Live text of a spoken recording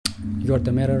you're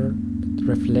the mirror that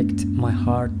reflect my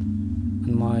heart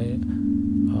and my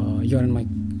you're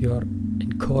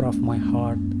in core of my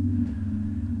heart.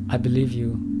 I believe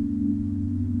you.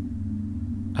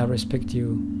 I respect you,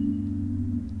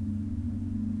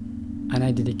 and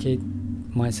I dedicate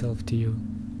myself to you.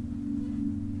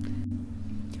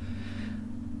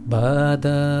 بعد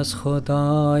از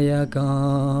خدایگان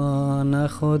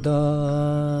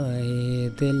خدای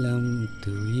دلم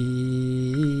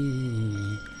تویی،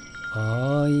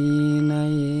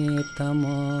 آینه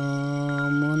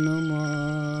تمام و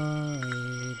نمای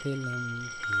دلم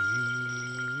تویی.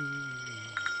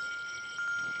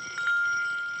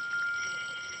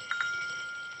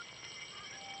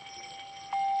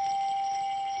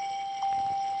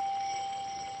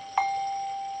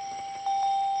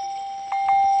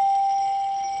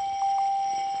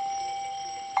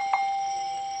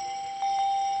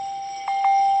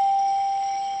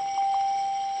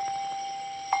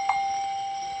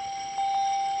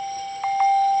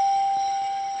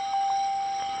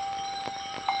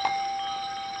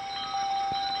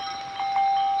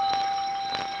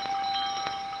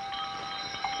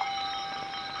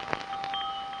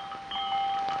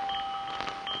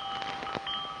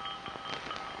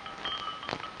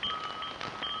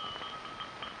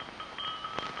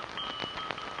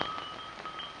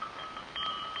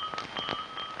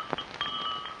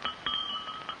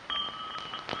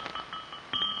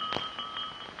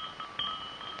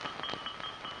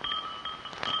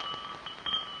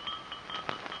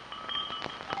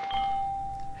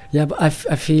 Yeah, but I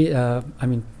feel, I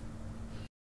mean,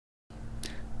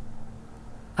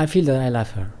 I feel that I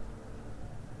love her.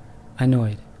 I know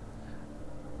it.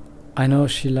 I know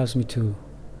she loves me too.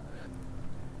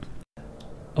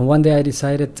 And one day I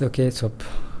decided, okay, so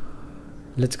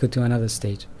let's go to another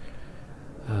stage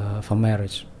for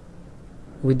marriage.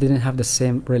 We didn't have the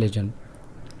same religion,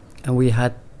 and we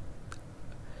had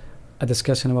a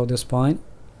discussion about this point.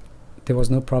 There was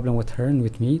no problem with her and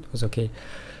with me. It was okay.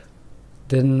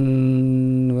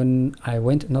 Then when I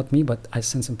went, not me, but I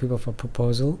sent some people for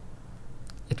proposal,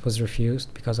 it was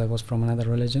refused because I was from another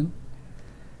religion.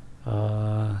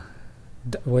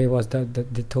 The way was that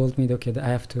they told me, okay, that I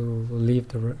have to leave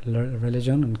the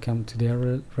religion and come to their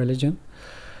religion.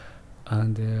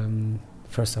 And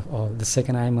first of all, the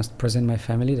second, I must present my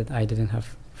family, that I didn't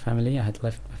have family. I had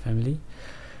left my family,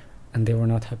 and they were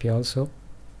not happy also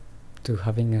to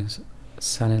having a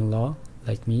son-in-law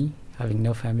like me, having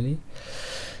no family.